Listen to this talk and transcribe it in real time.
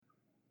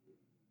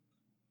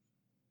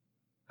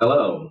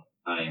Hello,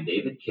 I am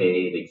David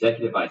Cade,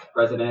 Executive Vice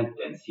President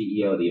and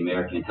CEO of the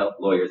American Health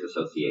Lawyers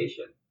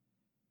Association.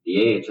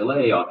 The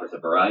AHLA offers a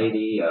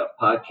variety of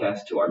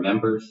podcasts to our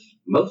members,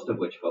 most of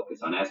which focus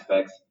on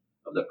aspects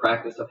of the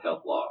practice of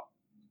health law.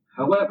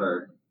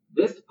 However,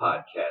 this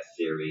podcast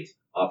series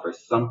offers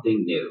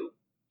something new.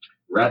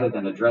 Rather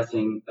than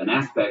addressing an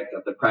aspect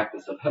of the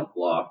practice of health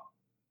law,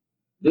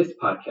 this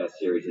podcast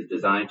series is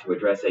designed to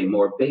address a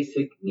more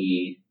basic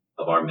need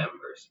of our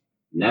members: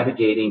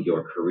 navigating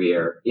your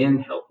career in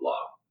health law.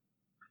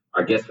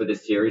 Our guest for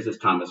this series is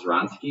Thomas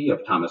Wronski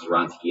of Thomas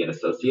Wronski &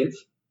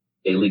 Associates,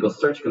 a legal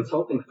search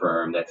consulting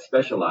firm that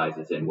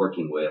specializes in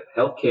working with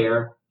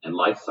healthcare and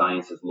life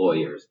sciences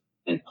lawyers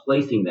and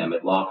placing them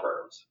at law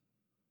firms.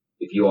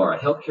 If you are a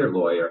healthcare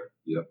lawyer,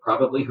 you have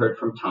probably heard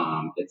from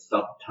Tom at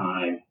some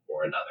time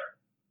or another.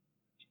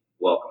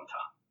 Welcome,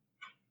 Tom.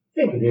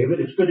 Thank you,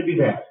 David. It's good to be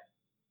back.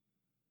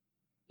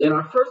 In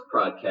our first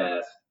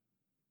podcast,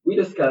 we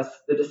discussed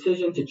the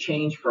decision to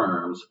change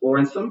firms, or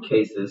in some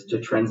cases, to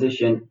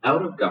transition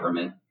out of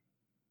government.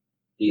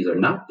 These are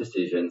not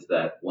decisions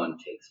that one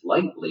takes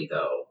lightly,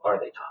 though, are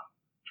they, Tom?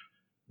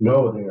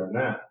 No, they are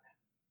not.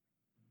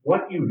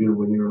 What you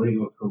do in your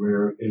legal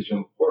career is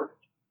important,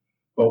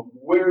 but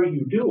where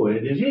you do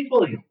it is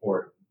equally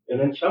important,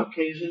 and in some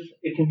cases,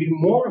 it can be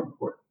more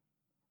important.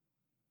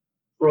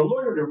 For a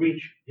lawyer to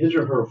reach his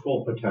or her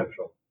full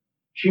potential,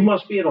 she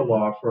must be at a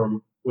law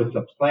firm with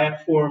the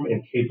platform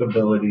and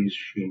capabilities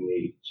she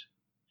needs.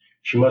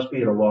 She must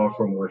be at a law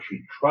firm where she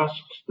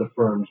trusts the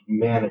firm's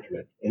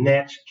management, and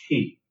that's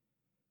key.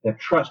 That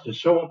trust is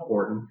so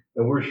important,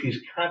 and where she's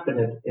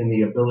confident in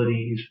the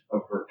abilities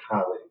of her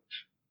colleagues.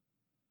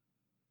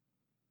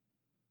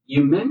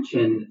 You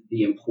mentioned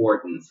the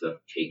importance of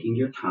taking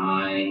your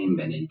time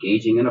and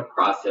engaging in a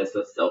process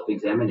of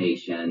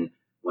self-examination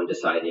when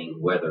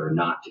deciding whether or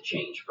not to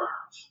change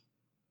firms.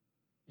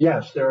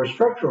 Yes, there are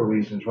structural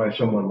reasons why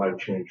someone might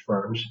change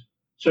firms,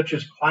 such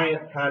as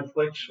client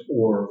conflicts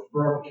or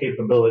firm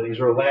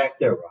capabilities or lack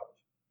thereof.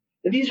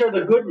 And these are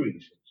the good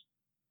reasons.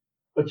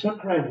 But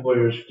sometimes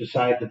lawyers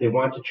decide that they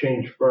want to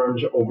change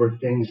firms over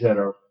things that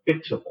are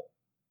fixable.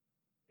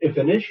 If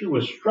an issue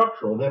is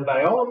structural, then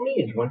by all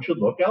means, one should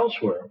look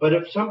elsewhere. But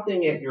if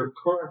something at your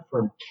current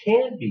firm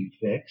can be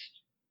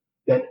fixed,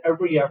 then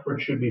every effort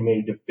should be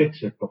made to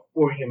fix it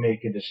before you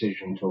make a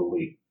decision to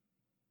leave.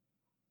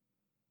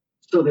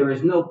 So there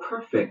is no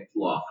perfect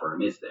law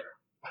firm, is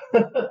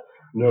there?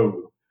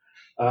 No.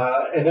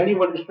 And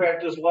anyone who's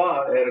practiced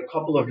law at a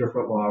couple of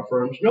different law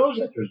firms knows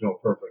that there's no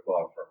perfect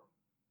law firm.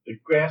 The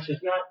grass is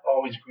not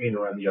always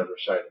greener on the other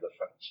side of the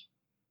fence.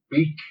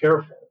 Be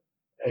careful.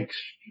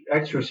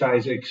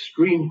 Exercise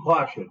extreme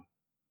caution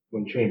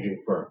when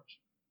changing firms.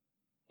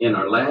 In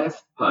our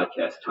last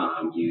podcast,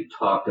 Tom, you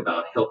talked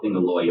about helping a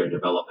lawyer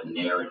develop a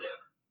narrative.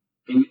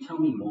 Can you tell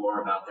me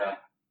more about that?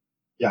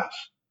 Yes.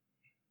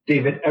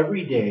 David,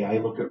 every day I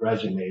look at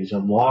resumes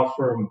and law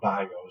firm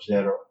bios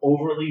that are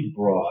overly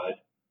broad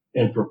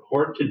and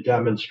purport to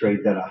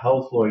demonstrate that a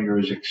health lawyer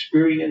is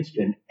experienced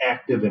and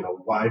active in a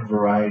wide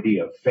variety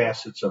of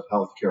facets of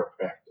healthcare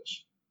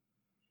practice.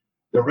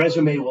 The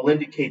resume will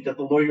indicate that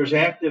the lawyer is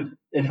active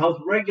in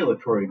health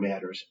regulatory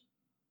matters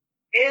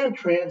and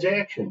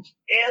transactions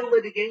and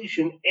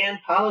litigation and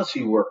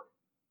policy work.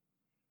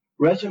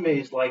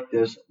 Resumes like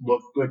this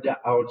look good to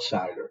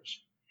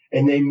outsiders,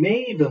 and they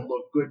may even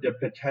look good to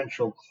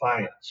potential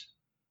clients,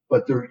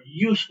 but they're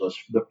useless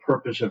for the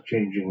purpose of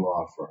changing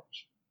law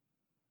firms.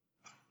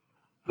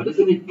 But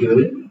isn't it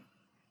good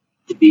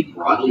to be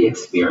broadly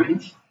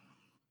experienced?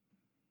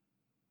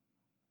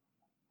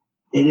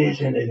 It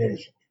is and it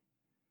isn't.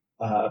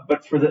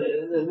 But for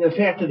the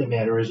fact of the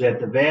matter is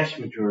that the vast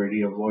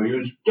majority of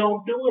lawyers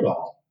don't do it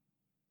all.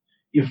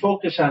 You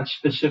focus on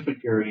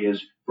specific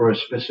areas for a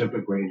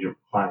specific range of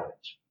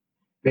clients.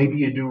 Maybe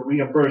you do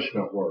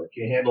reimbursement work,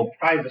 you handle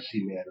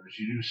privacy matters,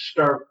 you do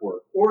start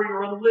work, or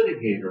you're a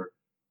litigator,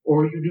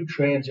 or you do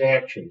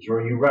transactions,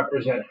 or you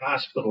represent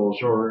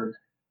hospitals or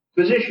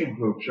physician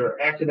groups or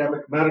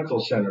academic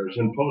medical centers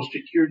and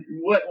post-acute,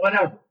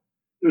 whatever.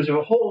 There's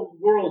a whole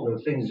world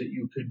of things that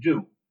you could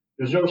do.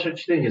 There's no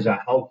such thing as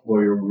a health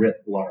lawyer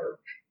writ large.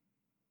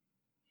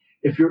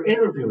 If you're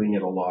interviewing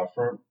at a law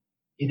firm,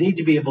 you need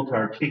to be able to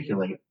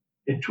articulate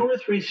in 2 or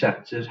 3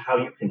 sentences how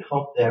you can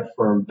help that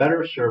firm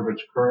better serve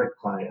its current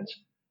clients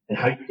and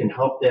how you can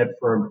help that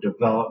firm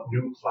develop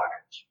new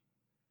clients.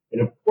 And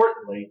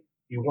importantly,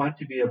 you want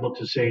to be able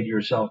to say to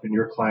yourself and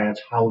your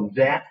clients how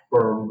that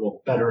firm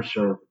will better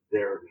serve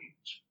their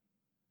needs.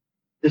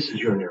 This is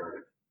your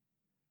narrative.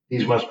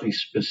 These must be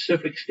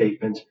specific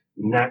statements,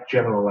 not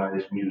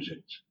generalized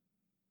musings.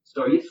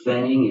 So are you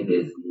saying it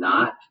is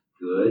not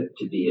good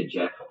to be a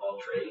jack of all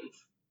trades?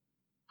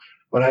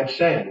 What I'm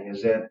saying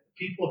is that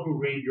people who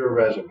read your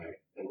resume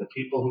and the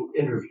people who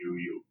interview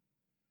you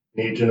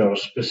need to know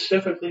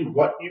specifically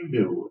what you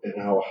do and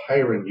how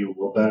hiring you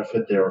will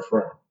benefit their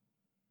firm.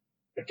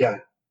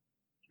 Again,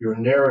 your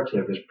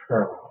narrative is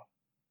paramount,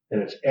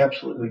 and it's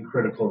absolutely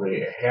critical that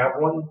you have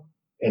one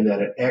and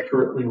that it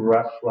accurately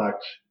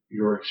reflects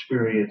your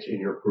experience in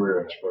your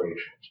career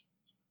aspirations.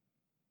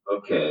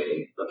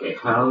 Okay,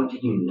 how do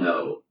you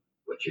know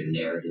what your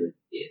narrative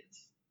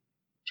is?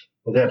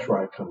 Well, that's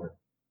where I come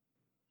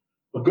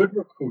in. A good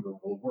recruiter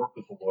will work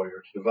with a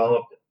lawyer to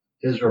develop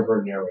his or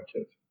her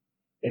narrative,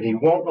 and he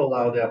won't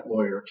allow that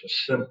lawyer to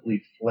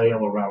simply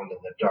flail around in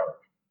the dark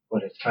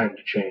when it's time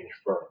to change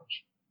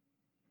firms.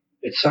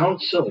 It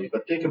sounds silly,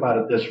 but think about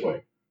it this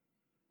way.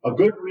 A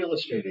good real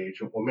estate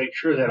agent will make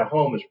sure that a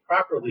home is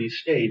properly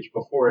staged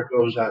before it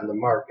goes on the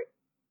market.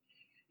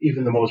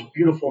 Even the most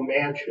beautiful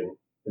mansion,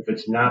 if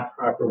it's not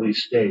properly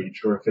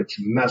staged or if it's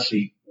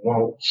messy,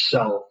 won't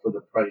sell for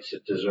the price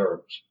it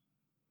deserves.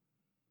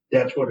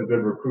 That's what a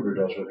good recruiter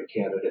does with a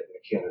candidate and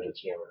a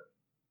candidate's narrative.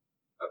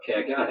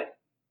 Okay, I got it.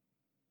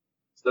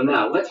 So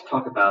now let's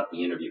talk about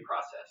the interview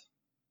process.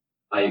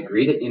 I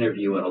agree to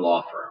interview at a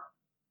law firm.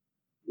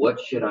 What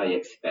should I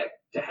expect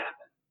to happen?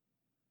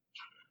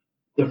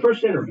 The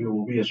first interview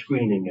will be a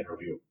screening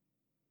interview.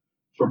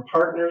 For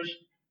partners,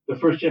 the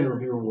first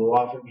interview will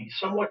often be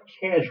somewhat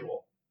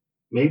casual,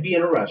 maybe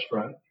in a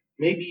restaurant,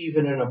 maybe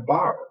even in a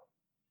bar.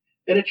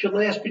 And it should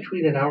last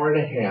between an hour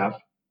and a half,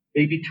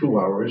 maybe 2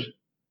 hours,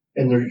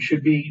 and there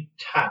should be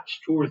tops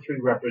 2 or 3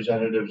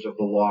 representatives of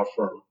the law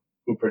firm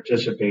who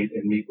participate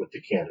and meet with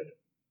the candidate.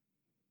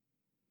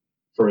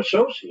 For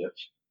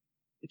associates,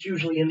 it's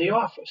usually in the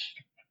office,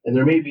 and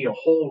there may be a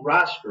whole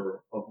roster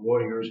of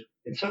lawyers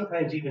and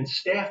sometimes even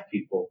staff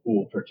people who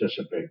will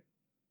participate.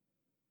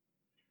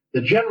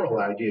 The general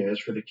idea is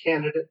for the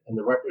candidate and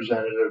the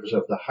representatives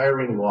of the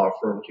hiring law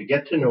firm to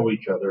get to know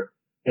each other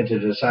and to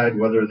decide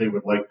whether they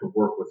would like to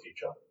work with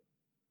each other.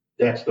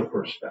 That's the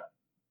first step.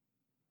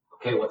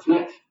 Okay, what's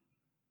next?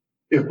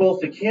 If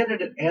both the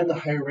candidate and the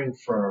hiring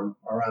firm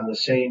are on the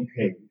same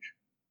page,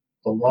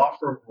 the law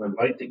firm will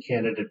invite the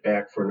candidate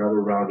back for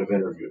another round of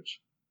interviews.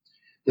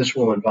 This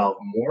will involve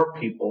more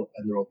people,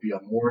 and there will be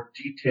a more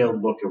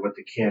detailed look at what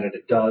the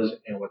candidate does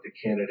and what the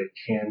candidate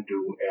can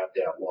do at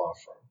that law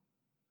firm.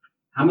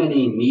 How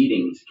many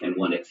meetings can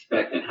one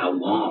expect, and how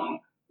long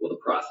will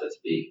the process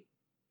be?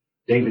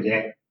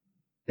 David,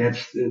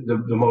 that's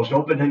the most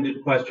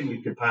open-ended question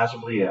you could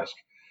possibly ask.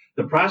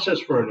 The process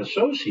for an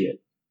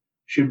associate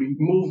should be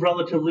moved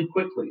relatively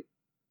quickly.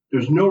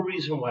 There's no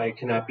reason why it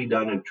cannot be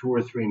done in 2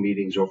 or 3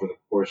 meetings over the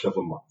course of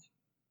a month.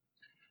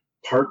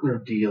 Partner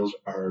deals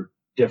are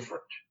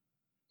different.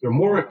 They're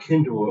more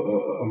akin to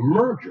a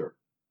merger.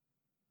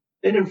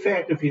 And in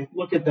fact, if you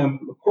look at them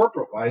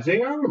corporate-wise,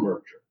 they are a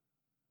merger.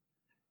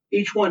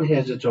 Each one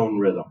has its own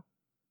rhythm.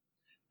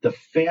 The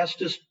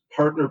fastest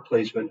partner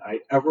placement I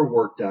ever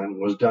worked on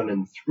was done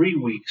in 3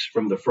 weeks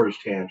from the first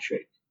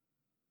handshake.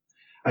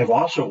 I've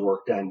also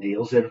worked on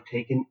deals that have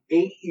taken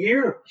 8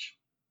 years.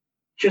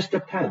 Just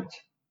depends.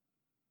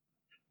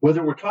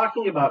 Whether we're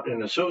talking about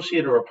an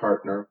associate or a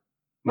partner,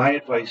 my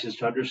advice is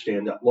to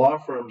understand that law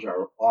firms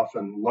are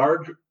often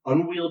large,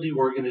 unwieldy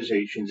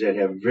organizations that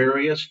have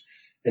various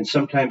and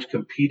sometimes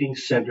competing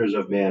centers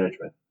of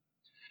management.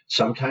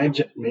 Sometimes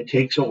it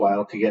takes a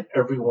while to get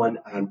everyone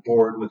on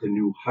board with a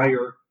new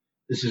hire.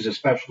 This is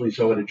especially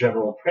so at a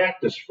general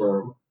practice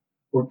firm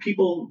where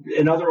people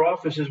in other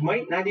offices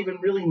might not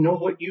even really know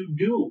what you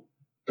do,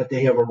 but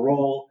they have a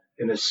role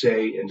and a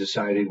say in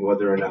deciding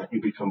whether or not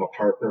you become a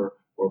partner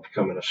or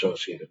become an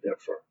associate at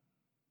that firm.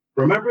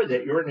 Remember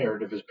that your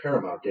narrative is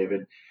paramount,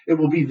 David. It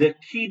will be the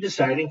key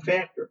deciding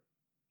factor.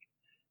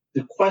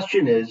 The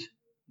question is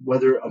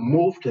whether a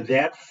move to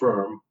that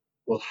firm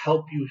will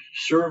help you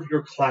serve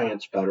your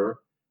clients better,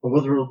 and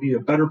whether it will be a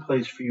better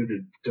place for you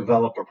to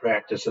develop a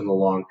practice in the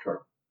long term.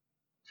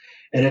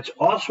 And it's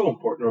also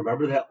important to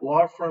remember that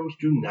law firms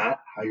do not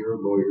hire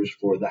lawyers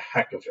for the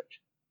heck of it.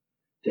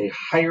 They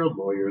hire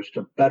lawyers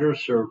to better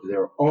serve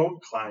their own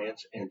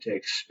clients and to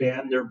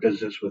expand their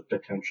business with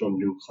potential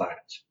new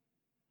clients.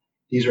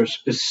 These are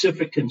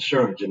specific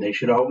concerns, and they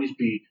should always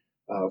be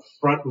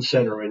front and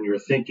center in your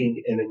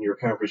thinking and in your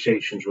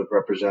conversations with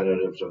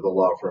representatives of the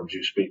law firms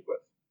you speak with.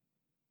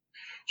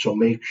 So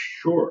make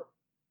sure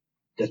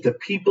that the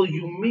people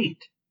you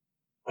meet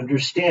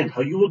understand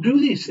how you will do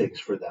these things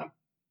for them.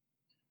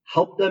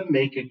 Help them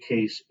make a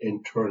case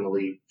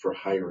internally for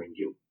hiring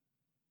you.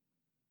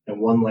 And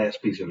one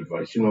last piece of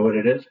advice. You know what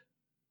it is?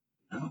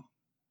 No.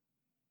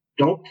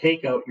 Don't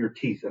take out your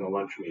teeth in a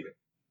lunch meeting.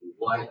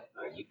 What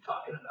are you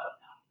talking about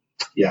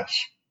now? Yes.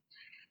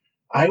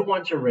 I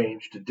once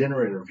arranged a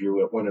dinner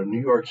interview at one of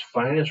New York's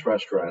finest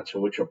restaurants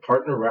in which a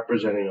partner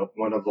representing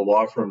one of the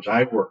law firms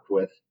I worked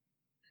with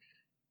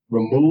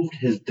removed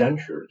his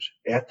dentures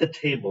at the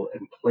table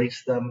and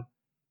placed them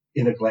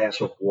in a glass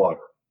of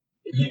water.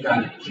 You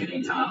got to be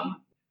kidding,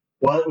 Tom.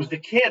 Well, it was the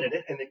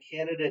candidate, and the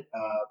candidate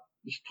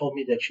just told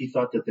me that she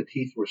thought that the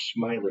teeth were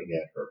smiling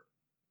at her.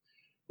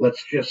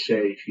 Let's just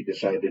say she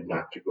decided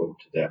not to go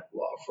to that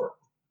law firm.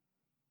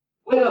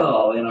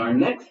 Well, in our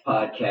next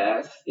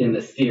podcast in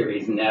the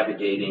series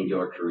Navigating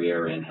Your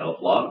Career in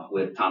Health Law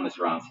with Thomas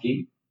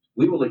Wronski,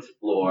 we will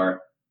explore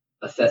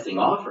assessing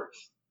offers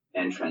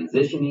and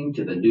transitioning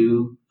to the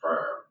new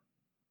firm.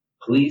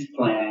 Please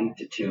plan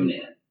to tune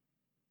in.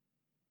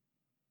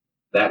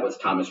 That was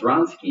Thomas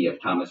Wronski of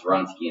Thomas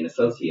Wronski and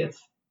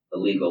Associates, a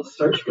legal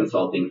search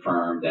consulting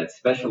firm that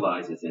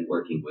specializes in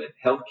working with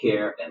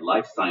healthcare and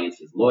life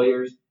sciences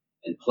lawyers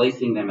and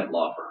placing them at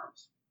law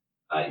firms.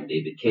 I am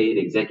David Cade,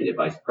 Executive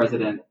Vice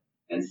President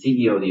and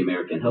CEO of the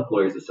American Health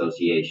Lawyers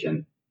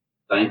Association.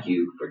 Thank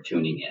you for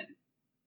tuning in.